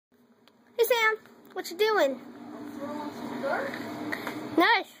What you doing?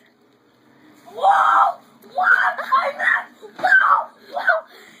 Nice. Whoa! What?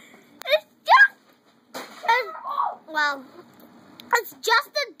 It's just... well, it's just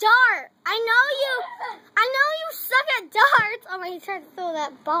a dart. I know you suck at darts. Oh my, he tried to throw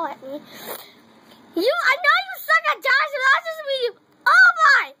that ball at me. I know you suck at darts, and that's just me. Oh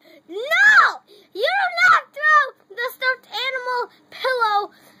my! No! You do not throw the stuffed animal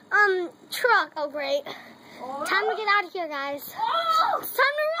pillow truck. Oh great. Time to get out of here, guys. It's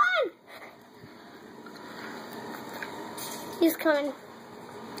time to run! He's coming.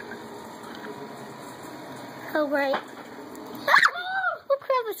 Oh great. Ah! Oh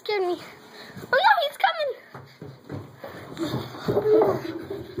crap, that scared me. Oh no, he's coming!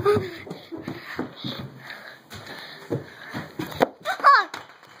 Ah!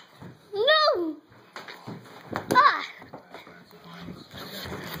 No! Ah!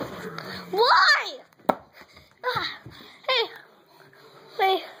 Why? Ah! Hey!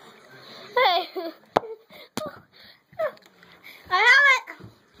 Hey! Hey! I have it!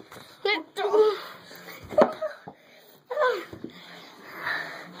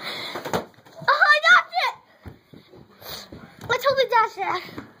 Let's hope it does that.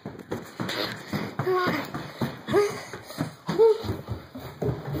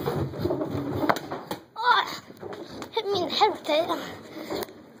 Oh, hit me in the head with it.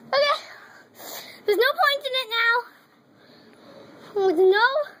 Okay. There's no point in it now. With no...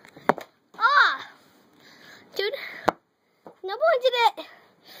 dude. No point in it.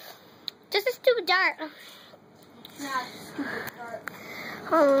 Just a stupid dart. Not a stupid dart.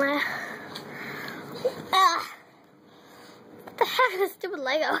 Oh, man. What the heck is this stupid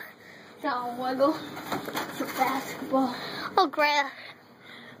Lego? It's not a Lego. It's a basketball. Oh, great.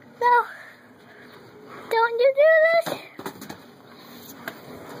 No. Don't you do this.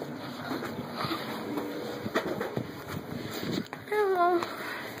 Oh.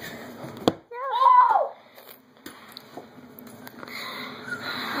 No.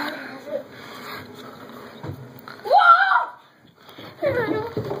 Whoa!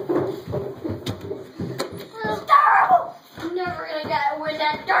 I'm never gonna win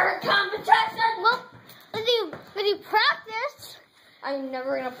that dart competition. Well, if you practice. I'm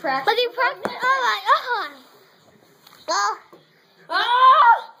never gonna practice. If you practice. Oh my God. Well.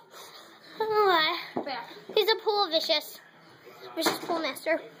 Oh my. He's a pool vicious pool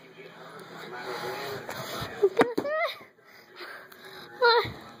master.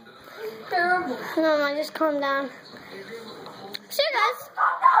 Terrible. No, I just calm down. So guys, I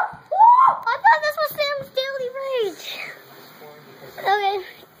thought this was Sam's Daily Rage. Okay.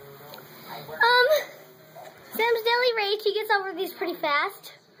 Sam's Daily Rage, he gets over these pretty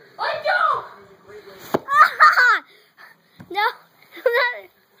fast. I don't! No.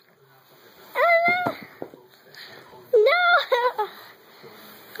 No.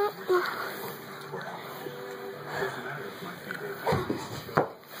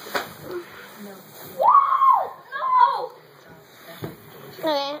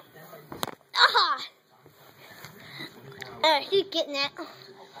 Okay. He's getting it.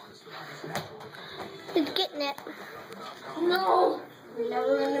 He's getting it. No! I'm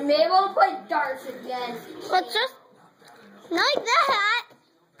never gonna be able to play darts again. Let's just like that.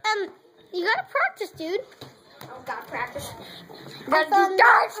 You gotta practice, dude. I don't gotta practice. Gotta do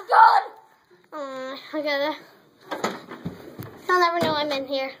darts good! I gotta. I'll never know I'm in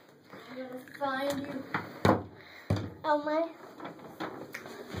here. I'm gonna find you. Oh my.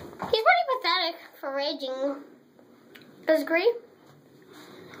 He's pretty pathetic for raging. Disagree?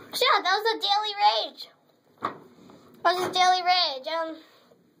 Yeah, that was a daily rage. That was his daily rage.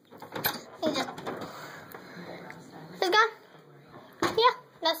 He's gone. Yeah,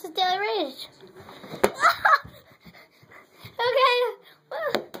 that's his daily rage. Okay.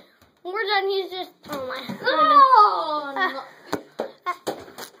 We're done. He's just. Oh my. No!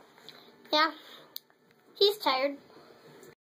 Yeah. He's tired.